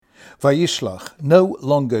Vayishlach, no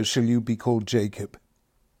longer shall you be called Jacob.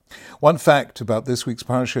 One fact about this week's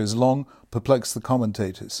parasha has long perplexed the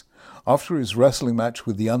commentators. After his wrestling match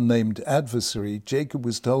with the unnamed adversary, Jacob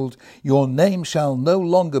was told, "Your name shall no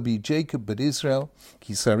longer be Jacob, but Israel,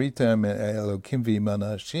 ki sarita Elokim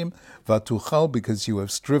v'manashim vatuchal, because you have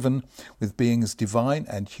striven with beings divine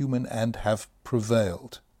and human and have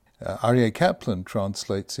prevailed." Aryeh Kaplan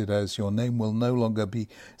translates it as, "Your name will no longer be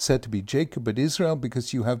said to be Jacob, but Israel,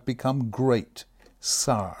 because you have become great,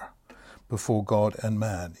 Sar, before God and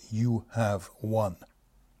man. You have won."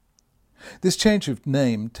 This change of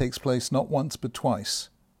name takes place not once but twice.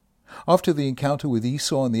 After the encounter with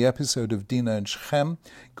Esau in the episode of Dinah and Shechem,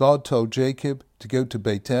 God told Jacob to go to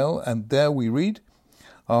Bethel, and there we read,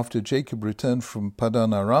 after Jacob returned from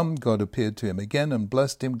Padan Aram, God appeared to him again and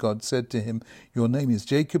blessed him. God said to him, "Your name is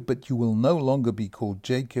Jacob, but you will no longer be called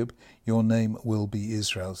Jacob. Your name will be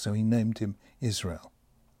Israel." So he named him Israel.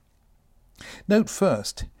 Note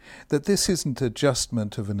first that this isn't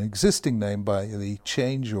adjustment of an existing name by the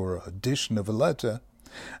change or addition of a letter,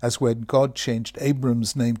 as when God changed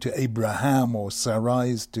Abram's name to Abraham or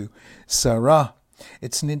Sarai's to Sarah.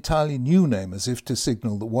 It's an entirely new name, as if to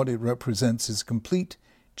signal that what it represents is a complete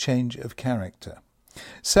change of character.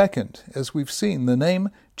 Second, as we've seen, the name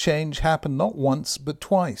change happened not once but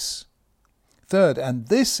twice. Third, and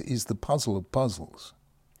this is the puzzle of puzzles,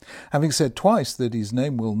 having said twice that his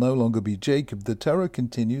name will no longer be Jacob, the Torah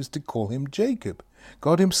continues to call him Jacob.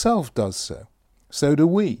 God himself does so. So do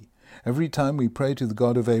we, every time we pray to the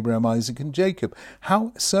God of Abraham, Isaac, and Jacob.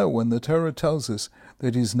 How so when the Torah tells us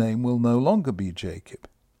that his name will no longer be Jacob?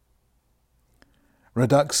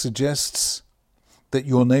 Radak suggests that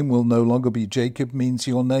your name will no longer be Jacob means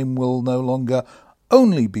your name will no longer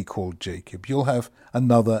only be called Jacob. You'll have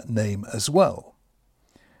another name as well.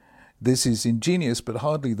 This is ingenious, but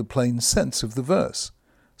hardly the plain sense of the verse.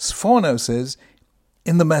 Sforno says,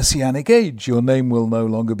 in the Messianic age, your name will no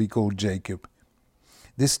longer be called Jacob.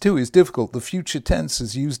 This too is difficult. The future tense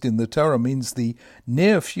as used in the Torah means the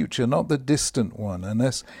near future, not the distant one,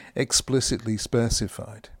 unless explicitly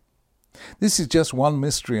specified. This is just one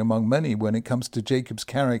mystery among many when it comes to Jacob's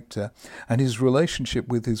character and his relationship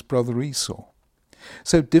with his brother Esau.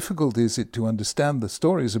 So difficult is it to understand the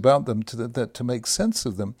stories about them that to make sense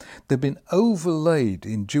of them, they've been overlaid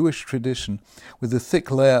in Jewish tradition with a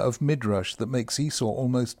thick layer of midrash that makes Esau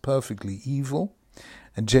almost perfectly evil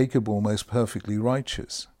and Jacob almost perfectly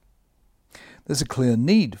righteous. There's a clear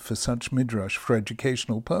need for such midrash for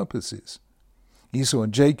educational purposes. Esau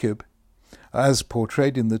and Jacob, as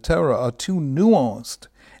portrayed in the Torah, are too nuanced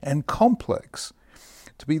and complex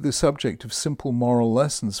to be the subject of simple moral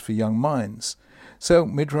lessons for young minds. So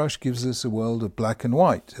Midrash gives us a world of black and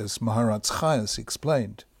white, as Maharatz Chayas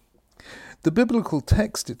explained. The biblical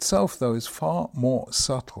text itself, though, is far more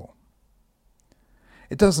subtle.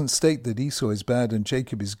 It doesn't state that Esau is bad and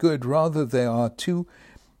Jacob is good. Rather, they are two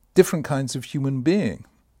different kinds of human being.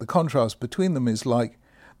 The contrast between them is like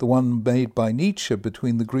the one made by Nietzsche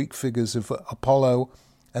between the Greek figures of Apollo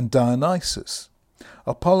and Dionysus.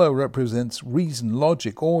 Apollo represents reason,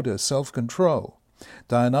 logic, order, self-control.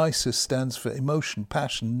 Dionysus stands for emotion,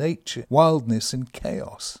 passion, nature, wildness, and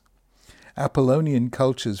chaos. Apollonian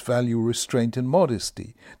cultures value restraint and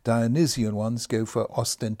modesty. Dionysian ones go for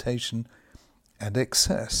ostentation and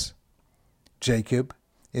excess. Jacob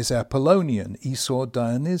is Apollonian, Esau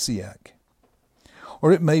Dionysiac.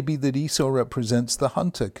 Or it may be that Esau represents the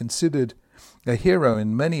hunter, considered a hero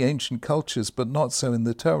in many ancient cultures, but not so in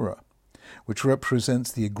the Torah, which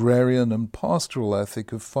represents the agrarian and pastoral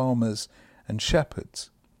ethic of farmers and shepherds.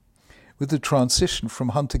 With the transition from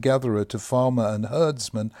hunter-gatherer to farmer and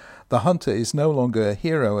herdsman, the hunter is no longer a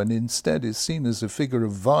hero and instead is seen as a figure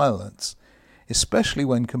of violence, especially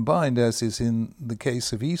when combined, as is in the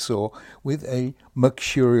case of Esau, with a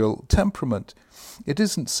mercurial temperament. It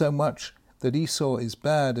isn't so much that Esau is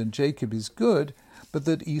bad and Jacob is good, but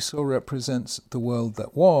that Esau represents the world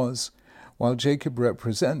that was, while Jacob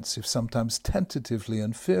represents, if sometimes tentatively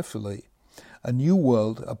and fearfully, a new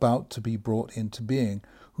world about to be brought into being,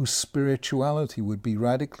 whose spirituality would be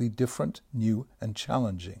radically different, new, and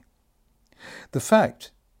challenging. The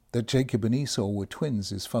fact that Jacob and Esau were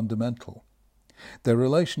twins is fundamental. Their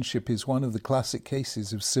relationship is one of the classic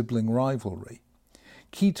cases of sibling rivalry.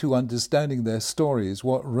 Key to understanding their story is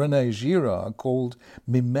what René Girard called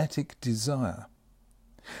mimetic desire.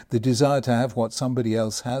 The desire to have what somebody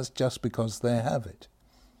else has just because they have it.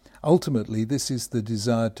 Ultimately, this is the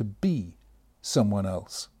desire to be someone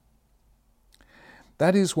else.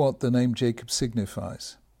 That is what the name Jacob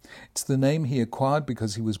signifies. It's the name he acquired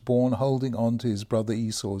because he was born holding on to his brother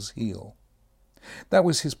Esau's heel. That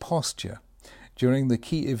was his posture. during the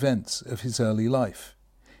key events of his early life.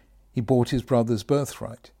 He bought his brother's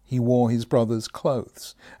birthright. He wore his brother's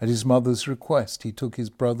clothes. At his mother's request, he took his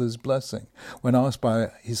brother's blessing. When asked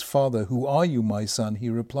by his father, "Who are you, my son?" he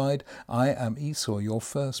replied, "I am Esau, your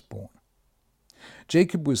firstborn."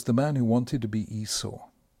 Jacob was the man who wanted to be Esau.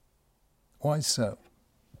 Why so?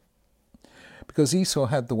 Because Esau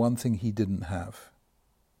had the one thing he didn't have: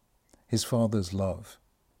 his father's love.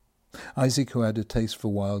 Isaac, who had a taste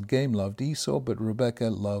for wild game, loved Esau, but Rebekah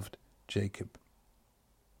loved Jacob.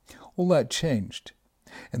 All that changed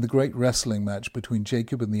in the great wrestling match between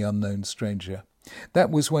Jacob and the unknown stranger. That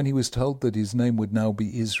was when he was told that his name would now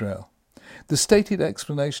be Israel. The stated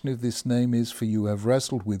explanation of this name is, "For you have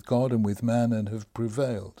wrestled with God and with man and have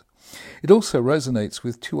prevailed." It also resonates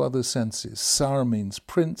with two other senses. Sar means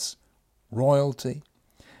prince, royalty,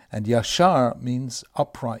 and Yashar means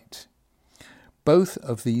upright. Both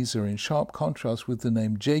of these are in sharp contrast with the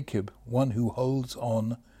name Jacob, one who holds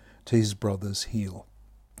on to his brother's heel.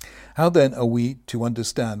 How then are we to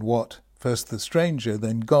understand what, first the stranger,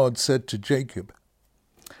 then God said to Jacob?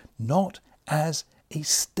 Not as a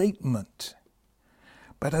statement,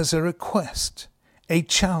 but as a request, a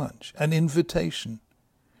challenge, an invitation.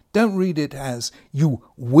 Don't read it as, "You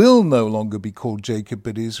will no longer be called Jacob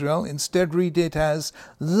but Israel." Instead, read it as,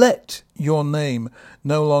 "Let your name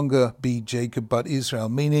no longer be Jacob but Israel,"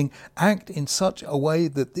 meaning act in such a way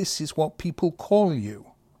that this is what people call you.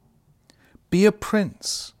 Be a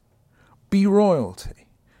prince. Be royalty.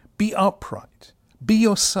 Be upright. Be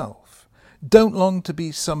yourself. Don't long to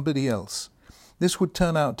be somebody else. This would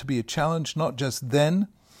turn out to be a challenge not just then,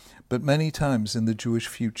 but many times in the Jewish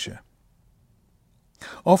future.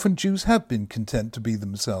 Often Jews have been content to be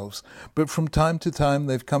themselves, but from time to time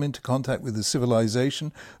they've come into contact with a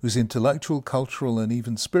civilization whose intellectual, cultural, and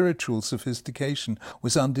even spiritual sophistication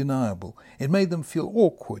was undeniable. It made them feel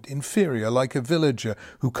awkward, inferior, like a villager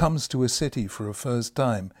who comes to a city for a first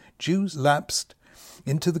time. Jews lapsed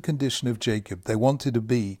into the condition of Jacob. They wanted to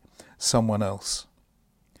be someone else.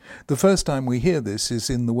 The first time we hear this is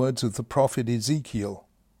in the words of the prophet Ezekiel.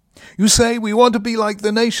 "You say, we want to be like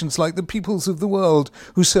the nations, like the peoples of the world,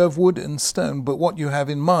 who serve wood and stone, but what you have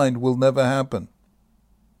in mind will never happen."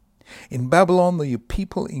 In Babylon, the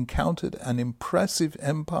people encountered an impressive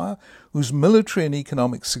empire whose military and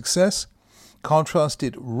economic success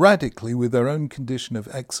contrasted radically with their own condition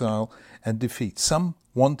of exile and defeat. Some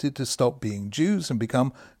wanted to stop being Jews and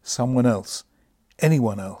become someone else,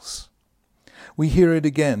 anyone else. We hear it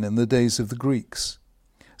again in the days of the Greeks.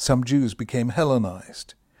 Some Jews became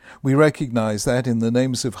Hellenized. We recognize that in the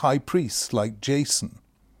names of high priests like Jason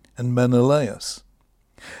and Menelaus.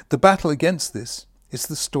 The battle against this is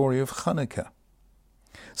the story of Hanukkah.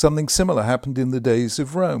 Something similar happened in the days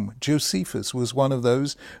of Rome. Josephus was one of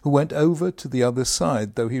those who went over to the other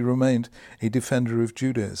side, though he remained a defender of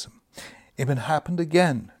Judaism. It happened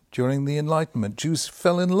again during the Enlightenment. Jews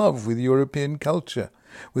fell in love with European culture,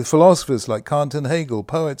 with philosophers like Kant and Hegel,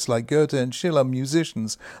 poets like Goethe and Schiller,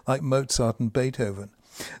 musicians like Mozart and Beethoven.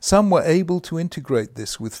 Some were able to integrate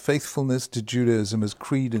this with faithfulness to Judaism as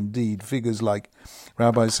creed and deed, figures like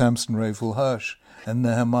Rabbi Samson Raphael Hirsch and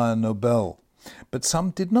Nehemiah Nobel. But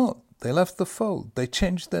some did not. They left the fold. They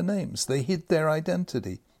changed their names. They hid their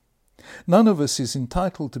identity. None of us is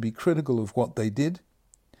entitled to be critical of what they did.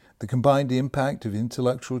 The combined impact of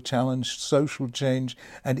intellectual challenge, social change,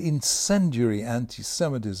 and incendiary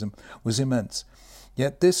anti-Semitism was immense.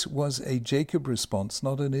 Yet this was a Jacob response,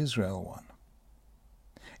 not an Israel one.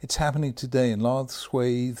 It's happening today in large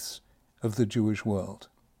swathes of the Jewish world.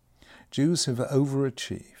 Jews have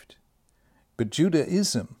overachieved, but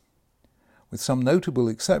Judaism, with some notable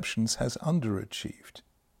exceptions, has underachieved.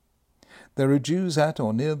 There are Jews at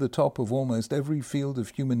or near the top of almost every field of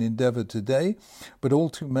human endeavor today, but all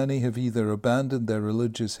too many have either abandoned their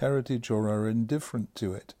religious heritage or are indifferent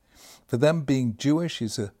to it. For them, being Jewish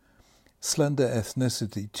is a slender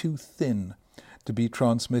ethnicity, too thin to be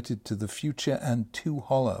transmitted to the future and too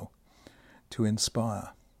hollow to inspire.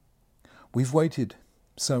 We've waited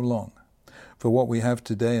so long for what we have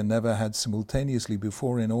today and never had simultaneously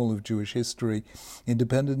before in all of Jewish history: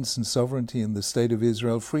 independence and sovereignty in the State of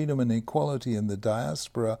Israel, freedom and equality in the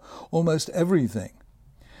diaspora, almost everything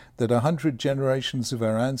that 100 generations of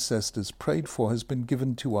our ancestors prayed for has been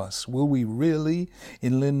given to us. Will we really,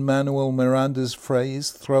 in Lin-Manuel Miranda's phrase,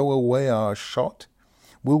 throw away our shot?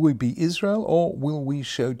 Will we be Israel, or will we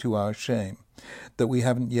show to our shame that we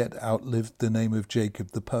haven't yet outlived the name of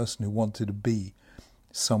Jacob, the person who wanted to be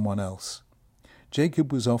someone else?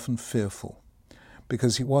 Jacob was often fearful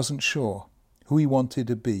because he wasn't sure who he wanted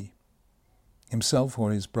to be, himself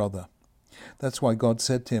or his brother. That's why God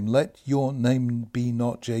said to him, "Let your name be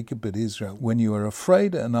not Jacob, but Israel." When you are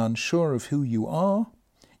afraid and unsure of who you are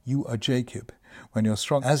Jacob. When you're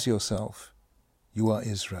strong as yourself, you are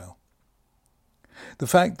Israel. The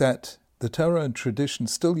fact that the Torah and tradition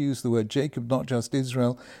still use the word Jacob, not just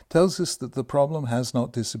Israel, tells us that the problem has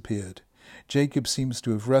not disappeared. Jacob seems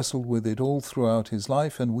to have wrestled with it all throughout his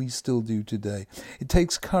life, and we still do today. It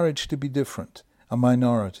takes courage to be different, a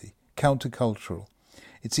minority, countercultural.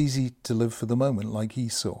 It's easy to live for the moment like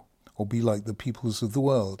Esau, or be like the peoples of the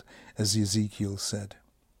world, as Ezekiel said.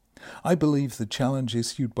 I believe the challenge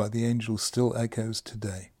issued by the angel still echoes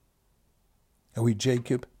today. Are we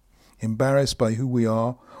Jacob, embarrassed by who we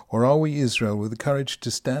are, or are we Israel with the courage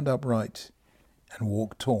to stand upright and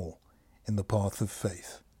walk tall in the path of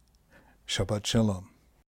faith? Shabbat Shalom.